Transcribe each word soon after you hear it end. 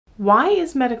Why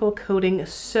is medical coding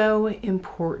so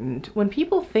important? When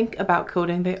people think about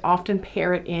coding, they often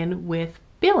pair it in with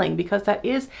billing because that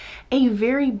is a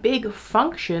very big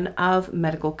function of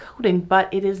medical coding,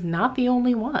 but it is not the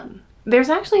only one.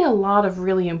 There's actually a lot of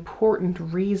really important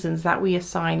reasons that we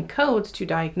assign codes to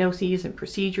diagnoses and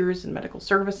procedures and medical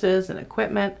services and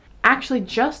equipment. Actually,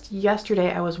 just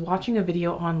yesterday, I was watching a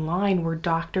video online where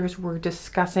doctors were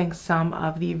discussing some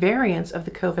of the variants of the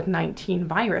COVID-19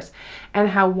 virus and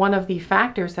how one of the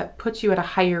factors that puts you at a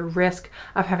higher risk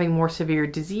of having more severe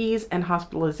disease and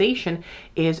hospitalization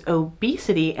is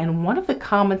obesity. And one of the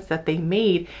comments that they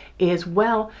made is,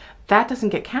 well, that doesn't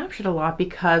get captured a lot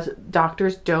because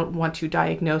doctors don't want to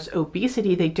diagnose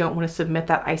obesity. They don't want to submit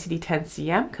that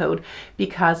ICD-10-CM code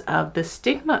because of the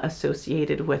stigma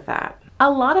associated with that. A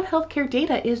lot of healthcare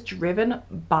data is driven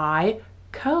by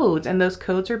codes, and those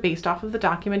codes are based off of the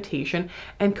documentation,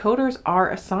 and coders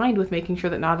are assigned with making sure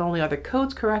that not only are the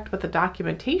codes correct, but the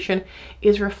documentation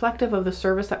is reflective of the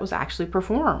service that was actually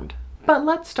performed. But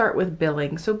let's start with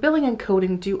billing. So billing and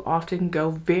coding do often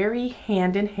go very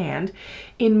hand in hand.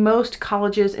 In most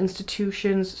colleges,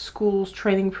 institutions, schools,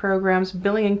 training programs,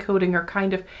 billing and coding are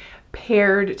kind of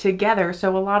paired together,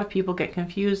 so a lot of people get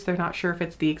confused. They're not sure if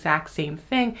it's the exact same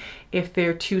thing, if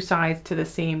they're two sides to the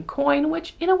same coin,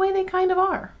 which in a way they kind of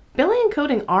are. Billing and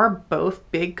coding are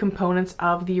both big components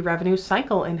of the revenue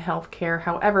cycle in healthcare.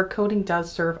 However, coding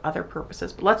does serve other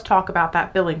purposes, but let's talk about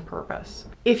that billing purpose.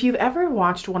 If you've ever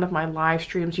watched one of my live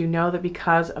streams, you know that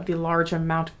because of the large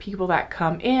amount of people that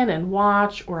come in and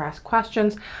watch or ask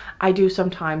questions, I do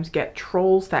sometimes get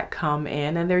trolls that come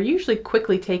in, and they're usually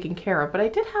quickly taken care of. But I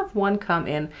did have one come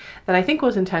in that I think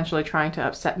was intentionally trying to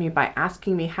upset me by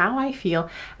asking me how I feel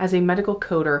as a medical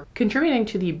coder contributing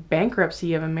to the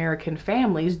bankruptcy of American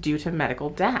families due to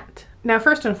medical debt. Now,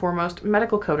 first and foremost,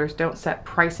 medical coders don't set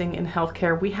pricing in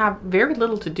healthcare. We have very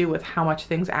little to do with how much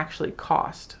things actually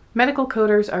cost. Medical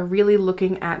coders are really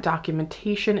looking at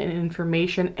documentation and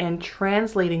information and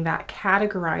translating that,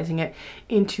 categorizing it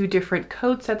into different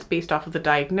code sets based off of the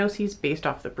diagnoses, based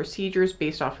off of the procedures,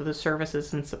 based off of the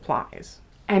services and supplies.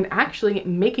 And actually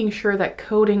making sure that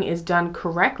coding is done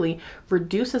correctly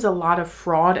reduces a lot of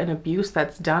fraud and abuse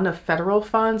that's done of federal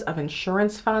funds, of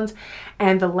insurance funds,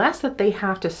 and the less that they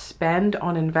have to spend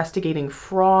on investigating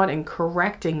fraud and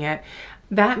correcting it,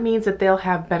 that means that they'll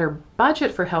have better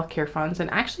budget for healthcare funds and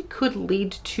actually could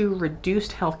lead to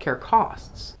reduced healthcare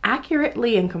costs.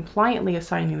 Accurately and compliantly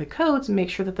assigning the codes make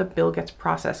sure that the bill gets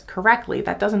processed correctly.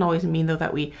 That doesn't always mean, though,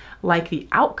 that we like the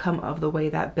outcome of the way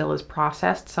that bill is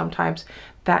processed. Sometimes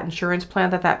that insurance plan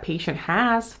that that patient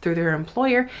has through their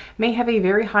employer may have a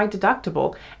very high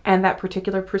deductible, and that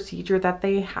particular procedure that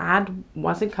they had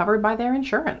wasn't covered by their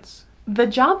insurance. The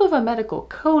job of a medical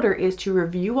coder is to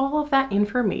review all of that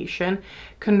information,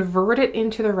 convert it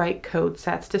into the right code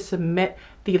sets to submit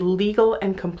the legal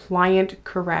and compliant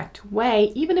correct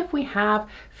way, even if we have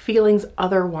feelings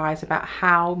otherwise about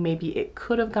how maybe it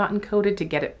could have gotten coded to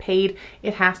get it paid.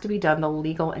 It has to be done the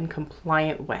legal and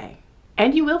compliant way.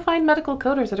 And you will find medical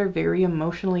coders that are very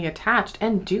emotionally attached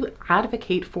and do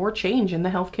advocate for change in the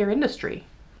healthcare industry.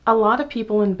 A lot of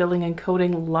people in billing and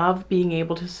coding love being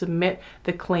able to submit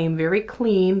the claim very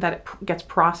clean, that it gets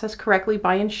processed correctly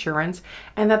by insurance,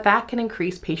 and that can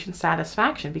increase patient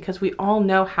satisfaction, because we all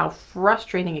know how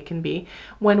frustrating it can be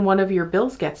when one of your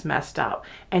bills gets messed up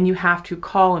and you have to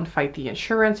call and fight the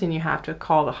insurance and you have to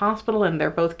call the hospital, and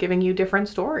they're both giving you different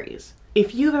stories.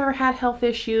 If you've ever had health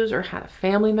issues or had a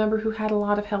family member who had a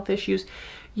lot of health issues,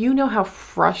 you know how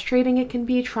frustrating it can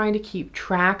be trying to keep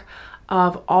track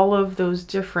of all of those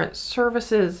different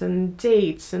services and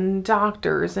dates and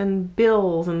doctors and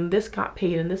bills, and this got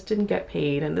paid and this didn't get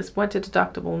paid and this went to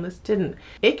deductible and this didn't.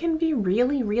 It can be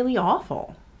really, really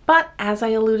awful. But as I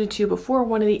alluded to before,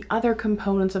 one of the other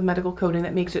components of medical coding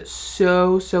that makes it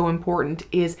so important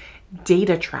is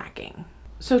data tracking.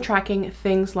 So tracking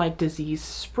things like disease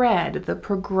spread, the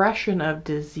progression of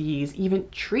disease, even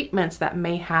treatments that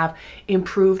may have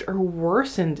improved or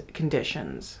worsened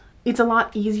conditions. It's a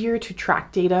lot easier to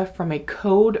track data from a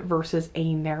code versus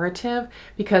a narrative,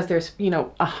 because there's,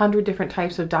 100 different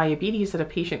types of diabetes that a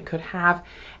patient could have,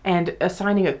 and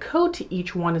assigning a code to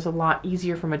each one is a lot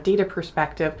easier from a data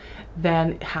perspective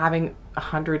than having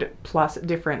 100+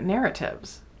 different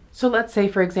narratives. So let's say,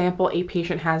 for example, a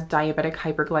patient has diabetic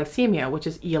hyperglycemia, which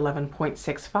is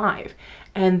E11.65,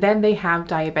 and then they have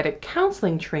diabetic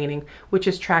counseling training, which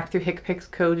is tracked through HCPCS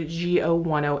code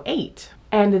G0108.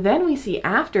 And then we see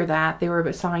after that, they were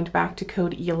assigned back to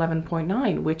code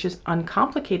E11.9, which is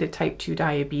uncomplicated type 2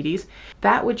 diabetes.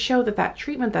 That would show that that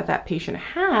treatment that that patient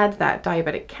had, that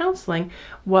diabetic counseling,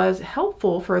 was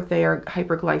helpful for their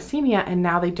hyperglycemia, and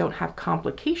now they don't have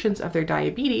complications of their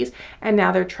diabetes, and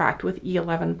now they're tracked with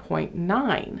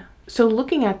E11.9. So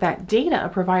looking at that data, a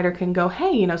provider can go,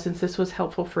 hey, you know, since this was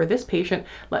helpful for this patient,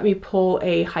 let me pull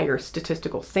a higher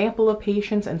statistical sample of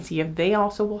patients and see if they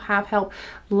also will have help.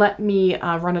 Let me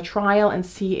run a trial and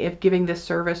see if giving this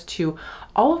service to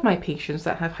all of my patients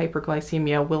that have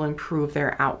hyperglycemia will improve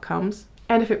their outcomes.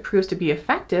 And if it proves to be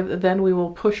effective, then we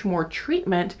will push more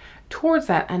treatment towards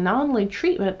that. And not only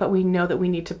treatment, but we know that we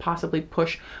need to possibly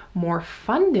push more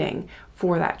funding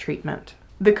for that treatment.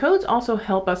 The codes also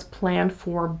help us plan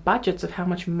for budgets of how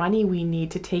much money we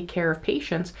need to take care of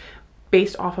patients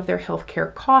based off of their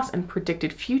healthcare costs and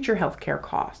predicted future healthcare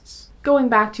costs. Going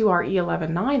back to our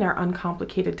E11.9, our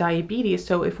uncomplicated diabetes,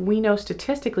 so if we know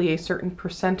statistically a certain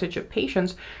percentage of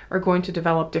patients are going to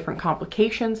develop different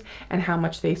complications and how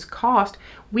much they cost,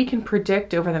 we can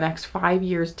predict over the next 5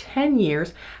 years, 10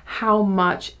 years, how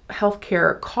much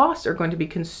healthcare costs are going to be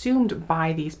consumed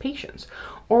by these patients.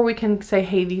 Or we can say,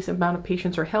 hey, these amount of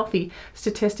patients are healthy.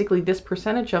 Statistically, this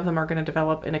percentage of them are going to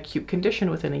develop an acute condition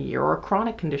within a year or a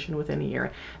chronic condition within a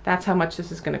year. That's how much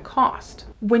this is going to cost.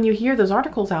 When you hear those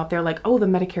articles out there like, oh, the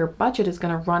Medicare budget is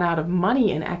going to run out of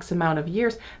money in X amount of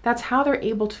years, that's how they're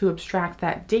able to abstract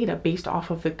that data based off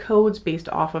of the codes, based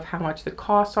off of how much the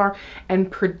costs are,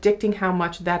 and predicting how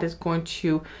much that is going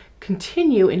to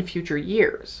continue in future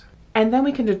years. And then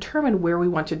we can determine where we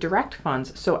want to direct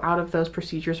funds. So out of those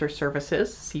procedures or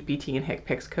services, CPT and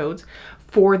HCPCS codes,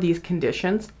 for these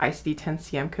conditions,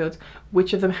 ICD-10-CM codes,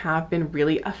 which of them have been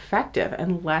really effective?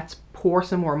 And let's pour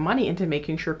some more money into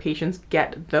making sure patients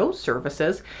get those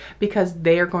services because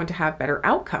they are going to have better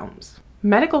outcomes.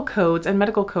 Medical codes and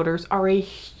medical coders are a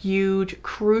huge,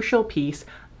 crucial piece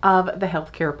of the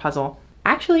healthcare puzzle.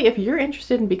 Actually, if you're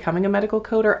interested in becoming a medical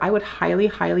coder, I would highly,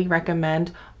 highly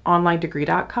recommend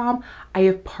onlinedegree.com. I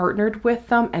have partnered with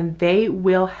them and they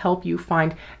will help you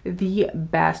find the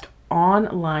best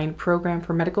online program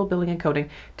for medical billing and coding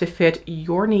to fit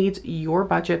your needs, your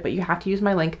budget, but you have to use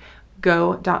my link,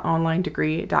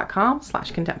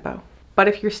 go.onlinedegree.com/contempo. But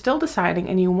if you're still deciding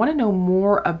and you want to know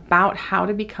more about how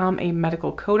to become a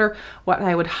medical coder, what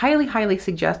I would highly, highly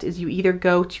suggest is you either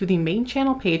go to the main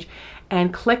channel page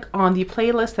and click on the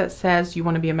playlist that says you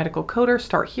want to be a medical coder,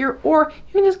 start here, or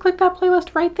you can just click that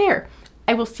playlist right there.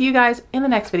 I will see you guys in the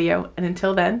next video, and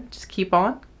until then, just keep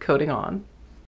on coding on.